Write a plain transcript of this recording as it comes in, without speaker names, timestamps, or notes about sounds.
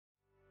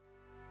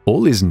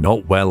All is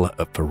not well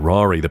at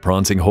Ferrari. The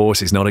prancing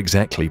horse is not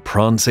exactly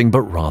prancing,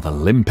 but rather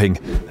limping.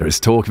 There is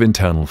talk of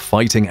internal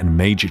fighting and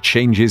major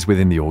changes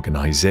within the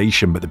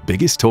organization, but the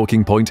biggest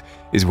talking point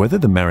is whether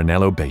the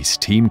Maranello-based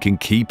team can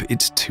keep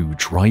its two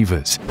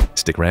drivers.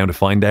 Stick around to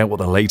find out what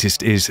the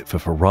latest is for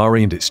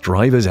Ferrari and its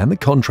drivers and the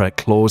contract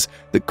clause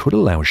that could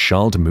allow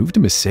Charles to move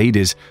to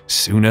Mercedes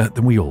sooner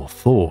than we all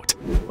thought.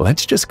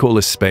 Let's just call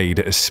a spade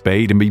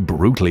and be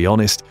brutally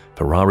honest.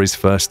 Ferrari's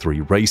first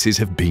 3 races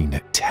have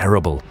been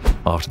terrible.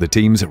 After the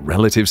team's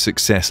relative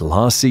success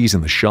last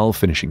season, the Charles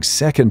finishing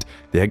second,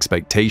 the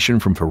expectation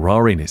from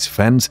Ferrari and its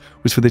fans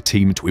was for the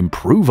team to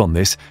improve on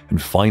this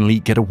and finally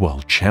get a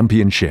world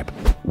championship.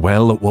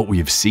 Well, what we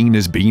have seen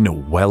has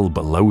been well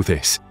below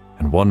this.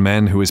 And one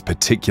man who has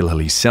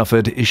particularly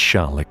suffered is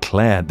Charles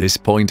Leclerc. At this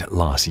point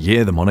last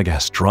year, the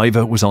Monegasque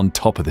driver was on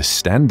top of the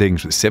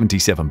standings with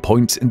 77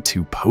 points and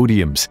 2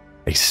 podiums.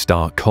 A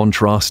stark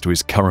contrast to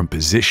his current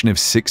position of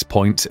 6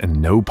 points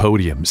and no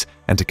podiums,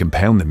 and to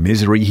compound the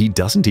misery, he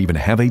doesn't even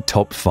have a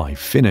top 5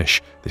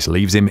 finish. This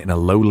leaves him in a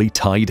lowly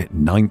tied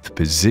 9th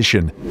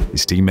position.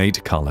 His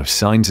teammate Carlos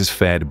Sainz has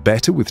fared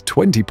better with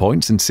 20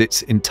 points and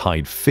sits in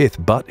tied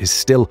 5th, but is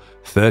still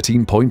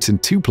 13 points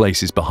and 2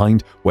 places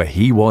behind where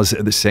he was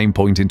at the same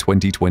point in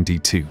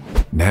 2022.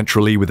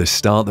 Naturally, with the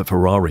start that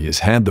Ferrari has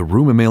had, the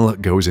rumor mill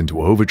goes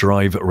into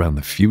overdrive around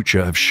the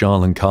future of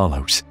Charles and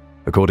Carlos.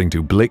 According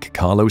to Blick,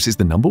 Carlos is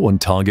the #1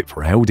 target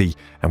for Audi,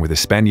 and with the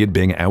Spaniard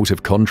being out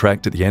of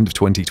contract at the end of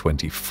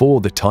 2024,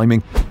 the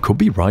timing could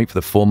be right for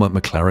the former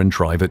McLaren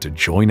driver to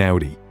join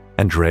Audi.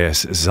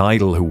 Andreas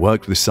Seidel, who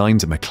worked with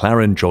Sainz at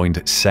McLaren,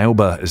 joined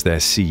Sauber as their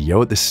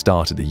CEO at the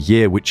start of the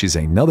year, which is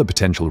another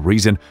potential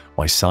reason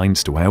why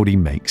Sainz to Audi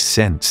makes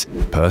sense.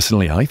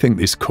 Personally, I think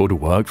this could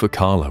work for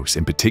Carlos.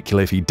 In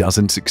particular, if he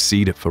doesn't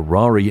succeed at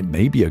Ferrari, it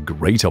may be a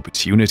great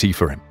opportunity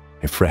for him.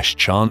 A fresh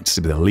chance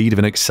to be the lead of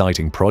an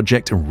exciting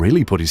project and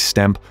really put his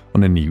stamp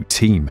on a new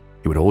team.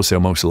 He would also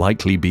most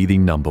likely be the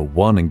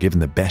 #1 and given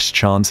the best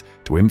chance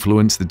to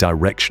influence the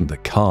direction of the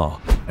car.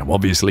 Now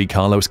obviously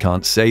Carlos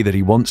can't say that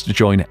he wants to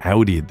join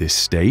Audi at this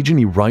stage, and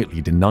he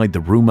rightly denied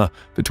the rumor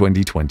for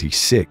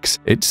 2026.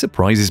 It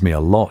surprises me a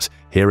lot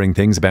hearing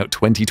things about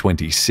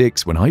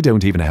 2026 when I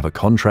don't even have a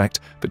contract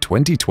for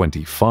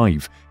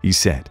 2025, he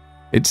said.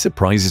 It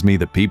surprises me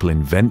that people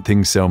invent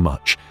things so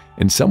much.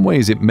 In some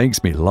ways it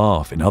makes me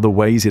laugh, in other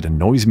ways it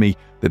annoys me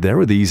that there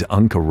are these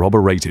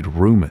uncorroborated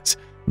rumors.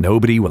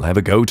 Nobody will ever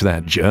go to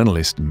that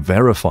journalist and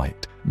verify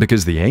it,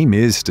 because the aim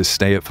is to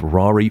stay at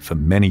Ferrari for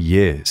many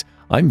years.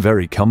 I'm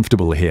very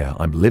comfortable here,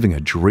 I'm living a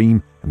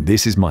dream, and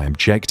this is my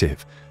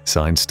objective,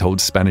 Sainz told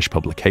Spanish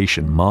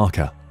publication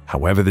Marca.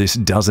 However, this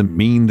doesn't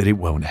mean that it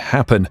won't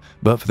happen,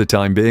 but for the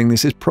time being,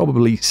 this is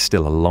probably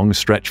still a long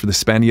stretch for the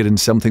Spaniard and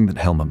something that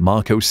Helmut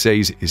Marko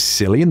says is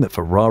silly and that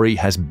Ferrari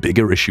has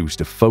bigger issues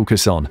to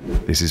focus on.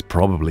 This is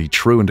probably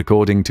true, and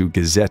according to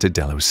Gazzetta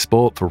dello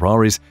Sport,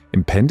 Ferrari's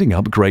impending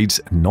upgrades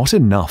are not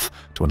enough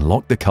to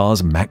unlock the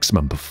car's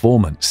maximum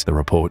performance. The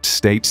report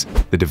states,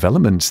 the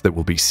developments that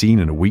will be seen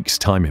in a week's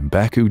time in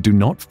Baku do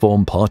not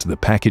form part of the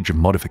package of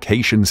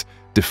modifications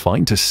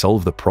defined to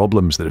solve the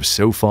problems that have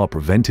so far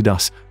prevented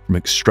us from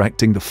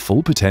extracting the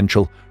full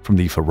potential from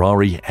the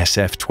Ferrari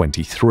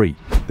SF23.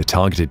 The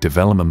targeted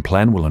development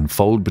plan will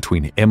unfold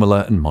between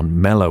Imola and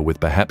Montmello, with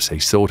perhaps a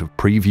sort of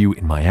preview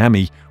in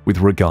Miami with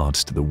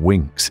regards to the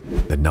wings.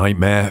 The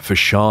nightmare for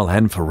Charles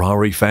and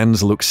Ferrari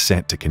fans looks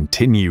set to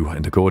continue,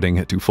 and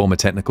according to former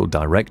technical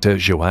director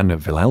Joan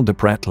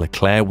Villaldeprat,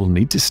 Leclerc will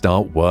need to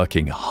start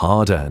working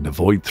harder and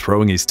avoid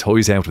throwing his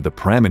toys out of the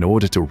pram in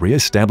order to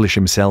re-establish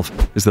himself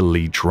as the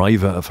lead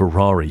driver of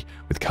Ferrari,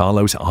 with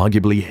Carlos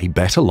arguably a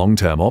better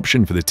long-term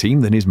option for the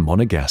team than his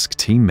Monegasque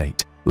teammate.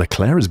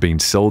 Leclerc has been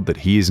sold that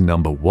he is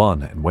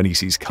 #1, and when he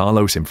sees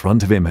Carlos in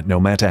front of him,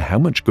 no matter how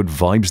much good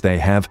vibes they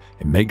have,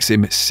 it makes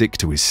him sick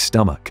to his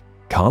stomach.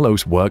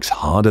 Carlos works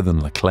harder than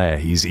Leclerc,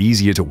 he's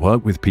easier to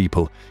work with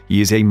people,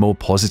 he is a more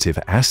positive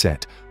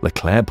asset.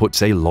 Leclerc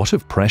puts a lot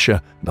of pressure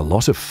and a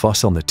lot of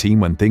fuss on the team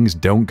when things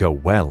don't go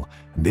well,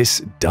 and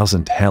this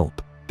doesn't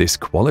help. This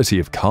quality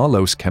of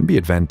Carlos can be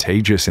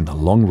advantageous in the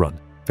long run,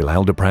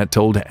 Villaldeprat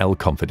told El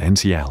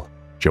Confidencial.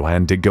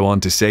 Joan did go on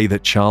to say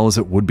that Charles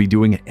would be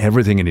doing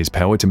everything in his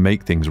power to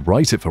make things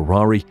right at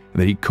Ferrari,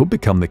 and that he could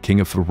become the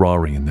king of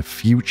Ferrari in the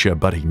future,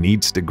 but he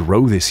needs to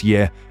grow this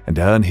year and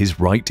earn his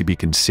right to be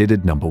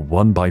considered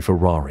 #1 by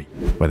Ferrari.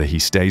 Whether he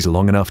stays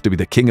long enough to be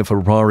the king of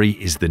Ferrari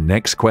is the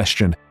next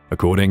question.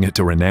 According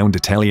to renowned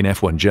Italian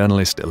F1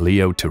 journalist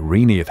Leo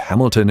Turini, if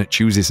Hamilton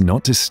chooses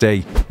not to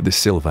stay with the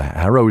Silver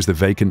Arrows, the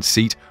vacant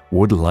seat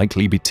would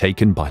likely be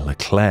taken by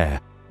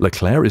Leclerc.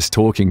 Leclerc is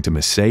talking to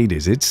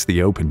Mercedes, it's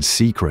the open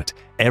secret.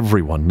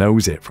 Everyone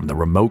knows it, from the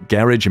remote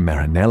garage in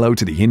Maranello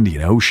to the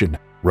Indian Ocean,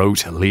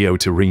 wrote Leo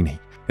Turini.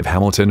 If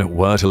Hamilton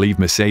were to leave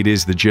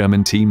Mercedes, the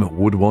German team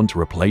would want to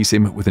replace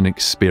him with an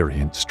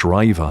experienced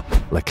driver.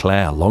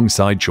 Leclerc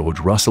alongside George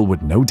Russell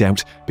would no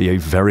doubt be a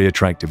very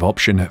attractive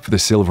option for the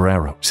Silver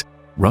Arrows.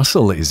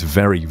 Russell is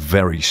very,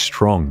 very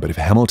strong, but if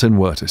Hamilton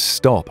were to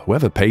stop,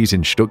 whoever pays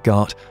in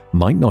Stuttgart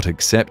might not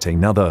accept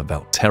another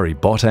Valtteri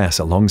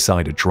Bottas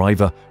alongside a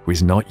driver who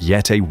is not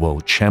yet a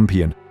world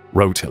champion,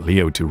 wrote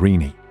Leo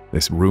Turini.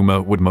 This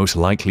rumor would most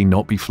likely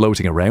not be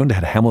floating around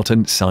had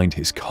Hamilton signed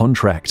his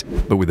contract,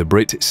 but with the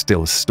Brit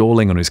still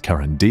stalling on his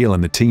current deal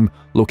and the team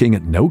looking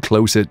at no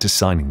closer to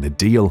signing the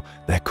deal,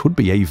 there could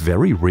be a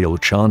very real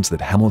chance that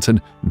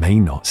Hamilton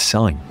may not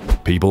sign.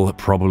 People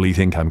probably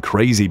think I'm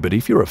crazy, but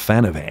if you're a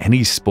fan of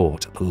any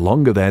sport, the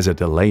longer there's a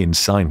delay in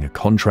signing a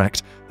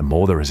contract, the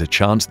more there is a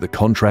chance the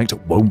contract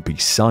won't be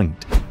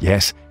signed.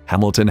 Yes,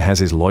 Hamilton has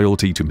his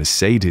loyalty to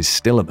Mercedes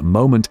still at the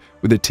moment,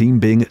 with the team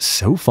being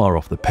so far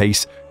off the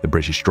pace, the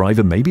British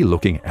driver may be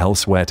looking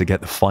elsewhere to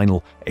get the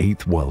final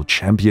 8th World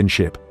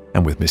Championship.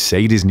 And with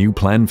Mercedes' new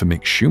plan for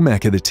Mick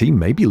Schumacher, the team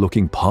may be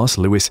looking past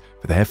Lewis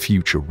for their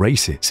future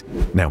races.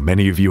 Now,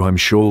 many of you, I'm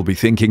sure, will be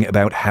thinking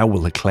about how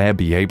will Leclerc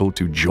be able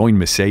to join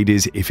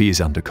Mercedes if he is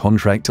under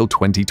contract till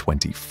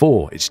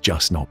 2024. It's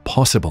just not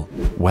possible.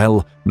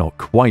 Well, not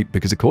quite,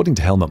 because according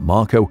to Helmut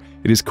Marko,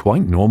 it is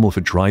quite normal for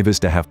drivers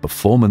to have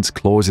performance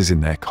clauses in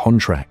their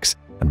contracts.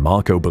 And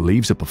Marko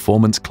believes a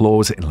performance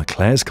clause in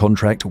Leclerc's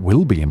contract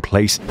will be in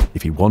place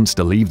if he wants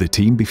to leave the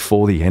team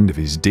before the end of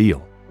his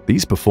deal.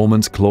 These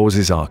performance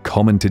clauses are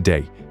common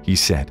today, he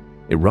said.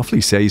 It roughly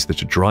says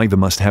that a driver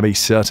must have a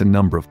certain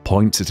number of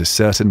points at a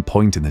certain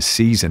point in the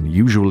season,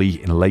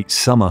 usually in late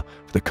summer,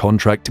 for the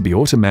contract to be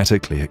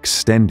automatically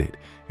extended.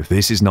 If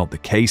this is not the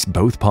case,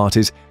 both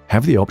parties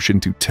have the option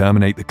to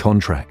terminate the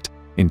contract.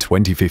 In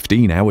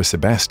 2015, our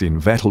Sebastian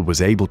Vettel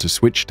was able to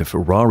switch to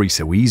Ferrari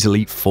so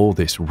easily for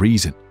this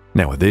reason.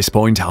 Now at this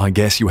point, I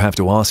guess you have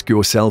to ask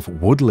yourself,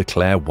 would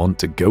Leclerc want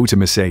to go to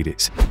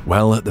Mercedes?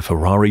 Well, the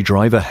Ferrari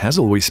driver has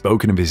always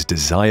spoken of his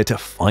desire to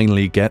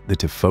finally get the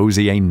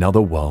Tifosi another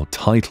world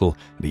title,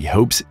 and he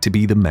hopes to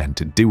be the man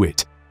to do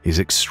it. He's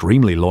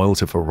extremely loyal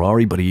to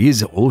Ferrari, but he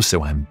is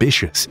also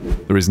ambitious.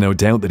 There is no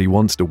doubt that he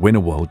wants to win a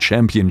world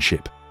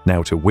championship.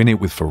 Now, to win it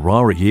with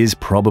Ferrari is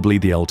probably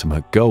the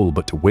ultimate goal,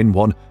 but to win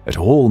one at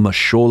all must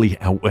surely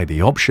outweigh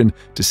the option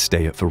to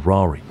stay at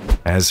Ferrari.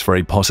 As for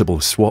a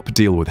possible swap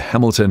deal with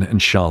Hamilton and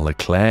Charles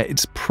Leclerc,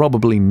 it's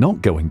probably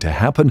not going to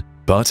happen,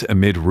 but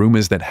amid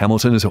rumors that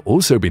Hamilton has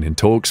also been in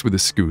talks with the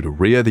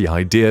Scuderia, the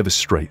idea of a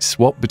straight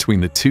swap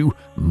between the two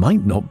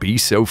might not be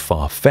so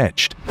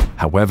far-fetched.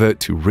 However,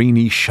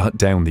 Turini shut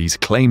down these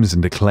claims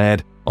and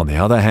declared, "On the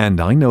other hand,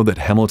 I know that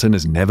Hamilton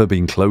has never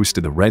been close to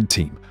the red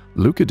team.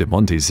 Luca de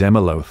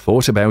Montezemolo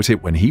thought about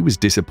it when he was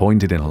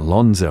disappointed in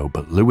Alonso,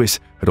 but Lewis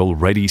had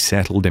already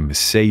settled in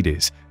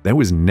Mercedes. There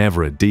was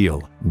never a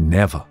deal.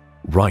 Never."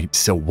 Right,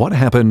 so what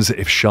happens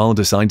if Charles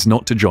decides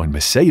not to join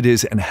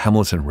Mercedes and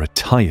Hamilton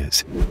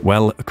retires?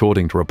 Well,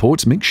 according to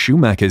reports, Mick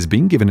Schumacher has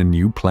been given a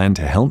new plan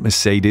to help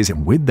Mercedes,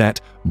 and with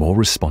that, more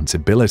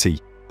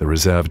responsibility. The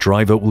reserve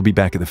driver will be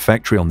back at the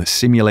factory on the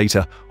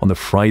simulator on the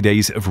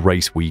Fridays of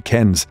race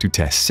weekends to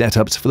test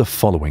setups for the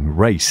following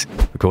race.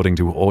 According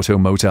to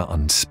Automotor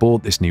and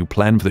Sport, this new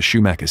plan for the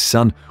Schumacher's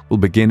son will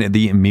begin at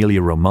the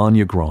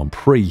Emilia-Romagna Grand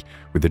Prix,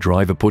 with the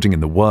driver putting in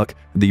the work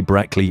at the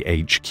Brackley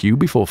HQ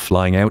before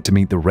flying out to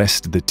meet the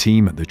rest of the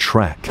team at the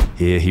track.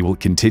 Here he will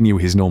continue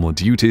his normal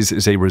duties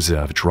as a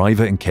reserve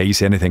driver in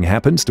case anything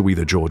happens to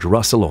either George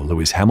Russell or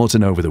Lewis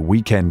Hamilton over the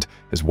weekend,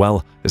 as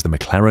well as the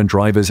McLaren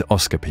drivers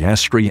Oscar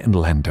Piastri and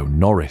Lando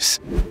Norris.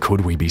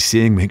 Could we be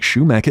seeing Mick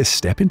Schumacher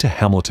step into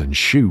Hamilton's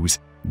shoes?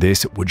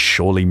 This would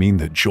surely mean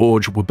that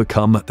George would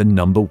become the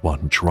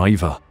 #1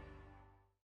 driver.